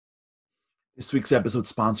This week's episode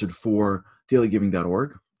sponsored for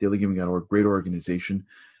dailygiving.org. Dailygiving.org, great organization.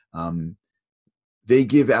 Um, they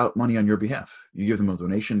give out money on your behalf. You give them a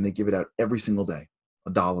donation, and they give it out every single day,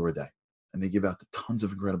 $1 a day. And they give out to tons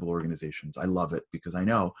of incredible organizations. I love it because I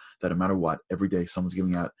know that no matter what, every day someone's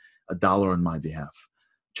giving out $1 on my behalf.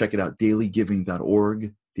 Check it out,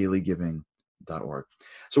 dailygiving.org, dailygiving.org.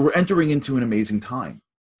 So we're entering into an amazing time,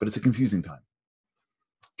 but it's a confusing time.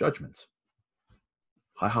 Judgments,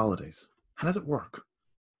 high holidays. How does it work?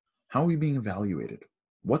 How are we being evaluated?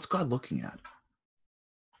 What's God looking at?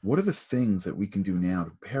 What are the things that we can do now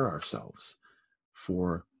to prepare ourselves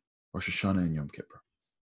for Rosh Hashanah and Yom Kippur?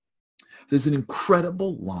 There's an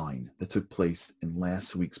incredible line that took place in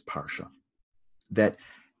last week's Parsha that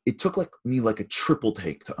it took me like a triple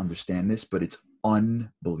take to understand this, but it's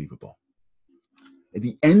unbelievable. At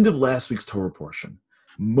the end of last week's Torah portion,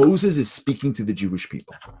 Moses is speaking to the Jewish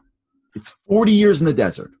people. It's 40 years in the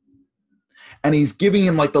desert. And he's giving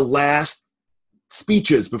him like the last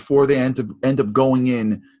speeches before they end up going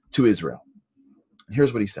in to Israel. And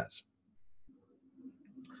here's what he says.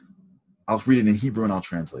 I'll read it in Hebrew and I'll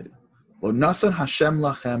translate it. Lo nasan Hashem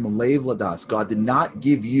lachem leiv ladas. God did not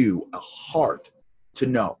give you a heart to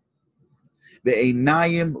know.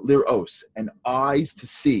 Ve'einayim lir'os, and eyes to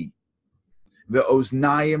see.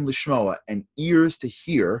 Ve'oznayim lishmoa, and ears to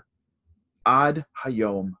hear. Ad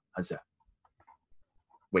hayom hazeh.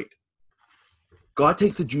 Wait. God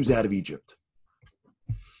takes the Jews out of Egypt.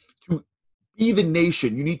 To be the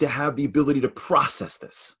nation, you need to have the ability to process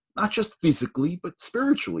this. Not just physically, but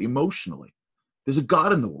spiritually, emotionally. There's a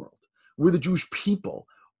God in the world. We're the Jewish people.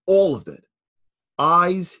 All of it.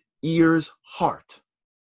 Eyes, ears, heart.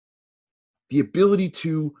 The ability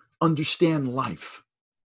to understand life.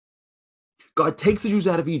 God takes the Jews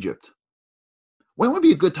out of Egypt. When would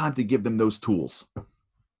be a good time to give them those tools?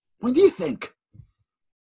 When do you think?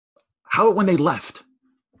 How about when they left?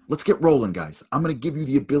 Let's get rolling, guys. I'm going to give you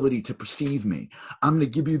the ability to perceive me. I'm going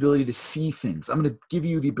to give you the ability to see things. I'm going to give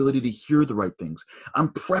you the ability to hear the right things. I'm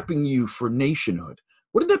prepping you for nationhood.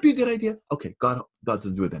 Wouldn't that be a good idea? Okay, God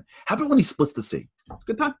doesn't do it then. How about when he splits the sea?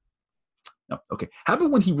 Good time? No, okay. How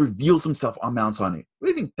about when he reveals himself on Mount Sinai? What do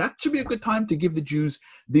you think? That should be a good time to give the Jews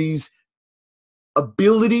these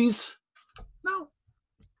abilities? No.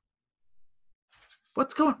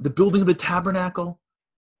 What's going on? The building of the tabernacle?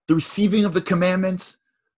 The receiving of the commandments?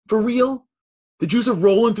 For real? The Jews are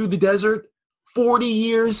rolling through the desert 40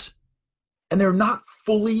 years and they're not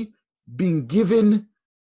fully being given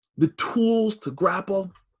the tools to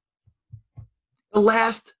grapple. The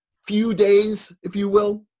last few days, if you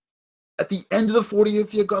will, at the end of the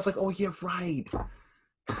 40th year, God's like, oh, yeah, right.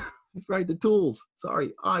 Right, the tools.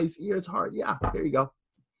 Sorry, eyes, ears, heart. Yeah, there you go.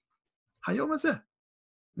 Hayom hazeh.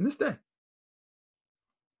 In this day.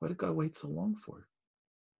 Why did God wait so long for?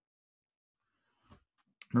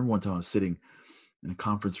 I remember one time I was sitting in a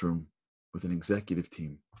conference room with an executive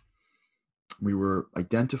team. We were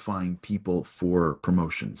identifying people for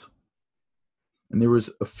promotions. And there was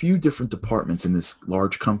a few different departments in this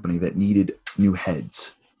large company that needed new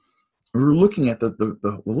heads. We were looking at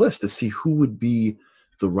the list to see who would be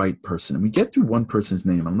the right person. And we get through one person's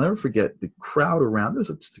name. I'll never forget the crowd around. There was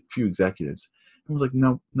just a few executives. And was like,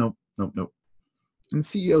 no. And the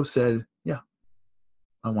CEO said, yeah,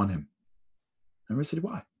 I want him. And we said,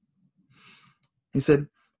 why? He said,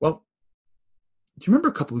 well, do you remember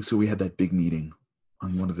a couple weeks ago we had that big meeting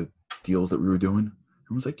on one of the deals that we were doing?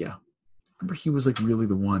 I was like, yeah. Remember he was like really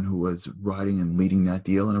the one who was writing and leading that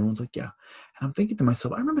deal? And everyone's like, yeah. And I'm thinking to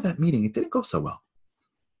myself, I remember that meeting. It didn't go so well.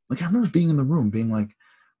 Like I remember being in the room being like,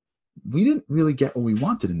 we didn't really get what we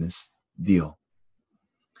wanted in this deal.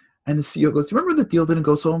 And the CEO goes, do you remember the deal didn't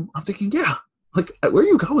go so well? I'm thinking, yeah. Like, where are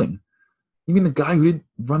you going? You mean the guy who didn't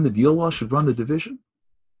run the deal well should run the division?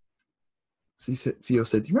 CEO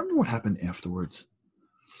said, do you remember what happened afterwards?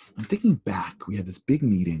 I'm thinking back. We had this big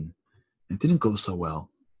meeting. And it didn't go so well.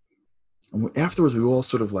 And afterwards, we all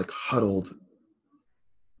sort of like huddled.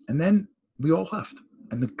 And then we all left.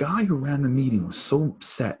 And the guy who ran the meeting was so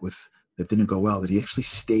upset with that didn't go well that he actually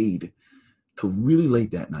stayed till really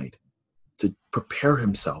late that night to prepare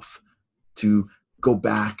himself to go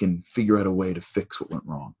back and figure out a way to fix what went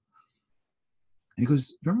wrong. And he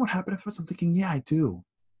goes, remember what happened at first? I'm thinking, yeah, I do.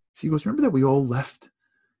 So he goes, remember that we all left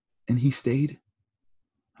and he stayed?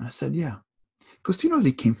 And I said, yeah. He goes, do you know that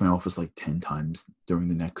he came to my office like 10 times during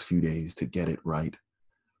the next few days to get it right?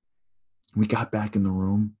 We got back in the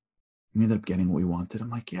room. We ended up getting what we wanted. I'm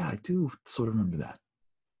like, yeah, I do sort of remember that.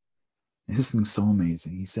 And this thing's so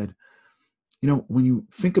amazing. He said, you know, when you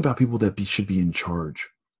think about people that should be in charge,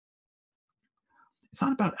 it's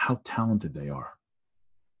not about how talented they are.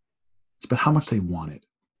 It's about how much they want it.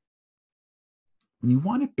 when you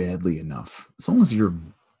want it badly enough, as long as you're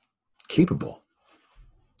capable,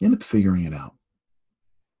 you end up figuring it out.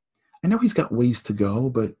 I know he's got ways to go,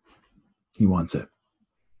 but he wants it.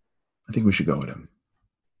 I think we should go with him.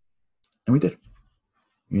 And we did.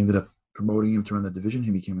 We ended up promoting him to run the division.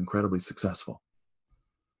 He became incredibly successful.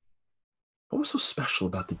 What was so special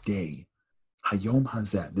about the day, Hayom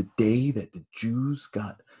Hazeh, the day that the Jews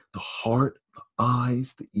got the heart, the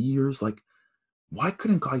eyes, the ears? Like, why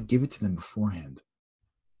couldn't God give it to them beforehand?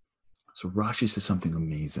 So Rashi says something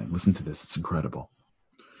amazing. Listen to this. It's incredible.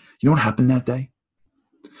 You know what happened that day?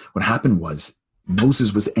 What happened was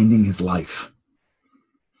Moses was ending his life.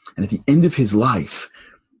 And at the end of his life,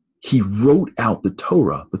 he wrote out the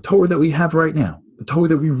Torah that we have right now, the Torah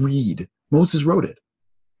that we read. Moses wrote it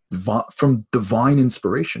from divine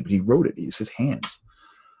inspiration, but he wrote it. It's his hands.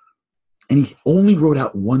 And he only wrote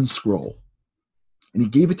out one scroll. And he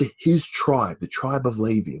gave it to his tribe, the tribe of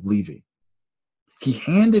Levi. He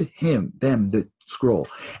handed them the scroll.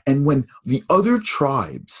 And when the other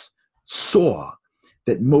tribes saw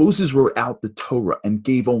that Moses wrote out the Torah and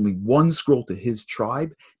gave only one scroll to his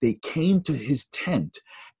tribe, they came to his tent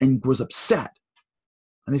and was upset.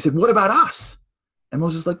 And they said, what about us? And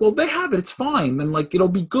Moses is like, well, they have it. It's fine. And like, it'll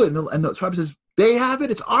be good. And the tribe says, they have it.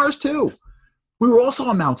 It's ours too. We were also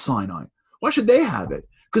on Mount Sinai. Why should they have it?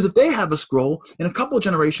 Because if they have a scroll, in a couple of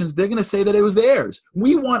generations, they're going to say that it was theirs.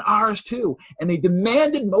 We want ours too. And they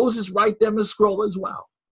demanded Moses write them a scroll as well.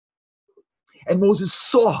 And Moses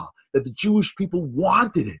saw that the Jewish people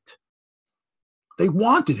wanted it. They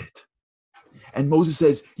wanted it. And Moses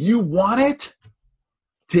says, you want it?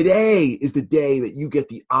 Today is the day that you get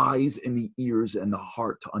the eyes and the ears and the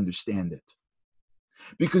heart to understand it.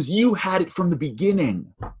 Because you had it from the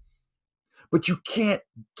beginning. But you can't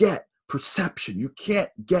get perception. You can't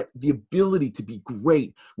get the ability to be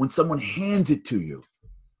great when someone hands it to you.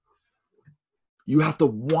 You have to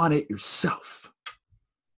want it yourself.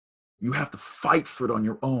 You have to fight for it on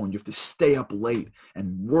your own. You have to stay up late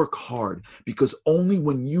and work hard, because only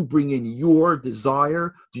when you bring in your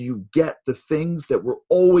desire do you get the things that were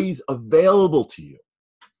always available to you,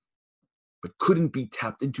 but couldn't be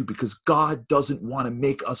tapped into, because God doesn't want to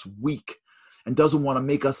make us weak and doesn't want to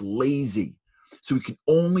make us lazy. So he can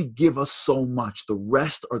only give us so much. The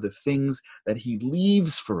rest are the things that he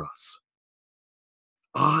leaves for us.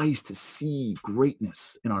 Eyes to see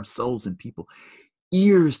greatness in ourselves and people.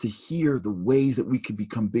 Ears to hear the ways that we can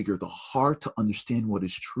become bigger. The heart to understand what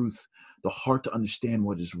is truth. The heart to understand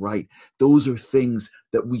what is right. Those are things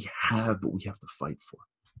that we have, but we have to fight for.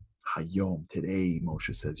 Hayom, today,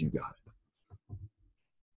 Moshe says, you got it.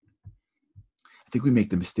 I think we make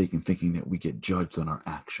the mistake in thinking that we get judged on our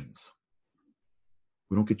actions.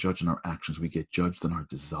 We don't get judged on our actions. We get judged on our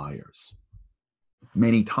desires.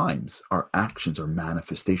 Many times, our actions are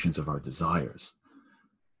manifestations of our desires.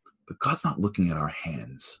 But God's not looking at our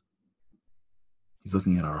hands. He's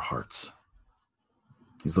looking at our hearts.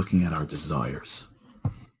 He's looking at our desires.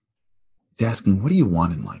 He's asking, what do you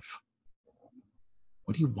want in life?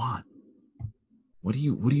 What do you want? What are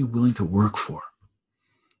you willing to work for?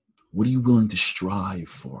 What are you willing to strive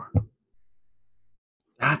for?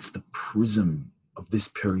 That's the prism of this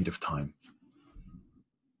period of time.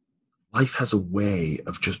 Life has a way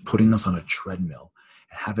of just putting us on a treadmill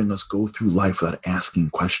and having us go through life without asking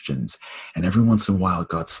questions. And every once in a while,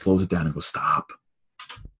 God slows it down and goes, stop.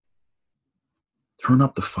 Turn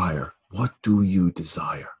up the fire. What do you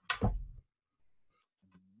desire?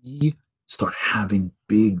 We start having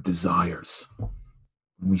big desires.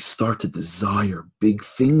 When we start to desire big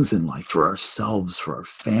things in life for ourselves, for our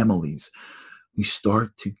families, we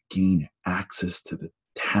start to gain access to the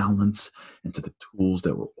talents and to the tools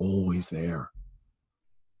that were always there.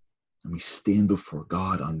 And we stand before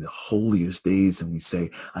God on the holiest days and we say,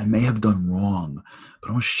 I may have done wrong, but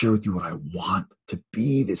I want to share with you what I want to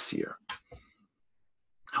be this year.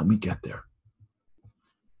 Help me get there.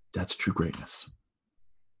 That's true greatness.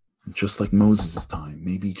 And just like Moses' time,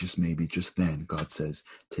 maybe, just then, God says,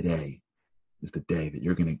 today is the day that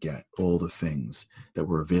you're going to get all the things that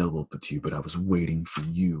were available to you, but I was waiting for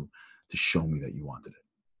you to show me that you wanted it.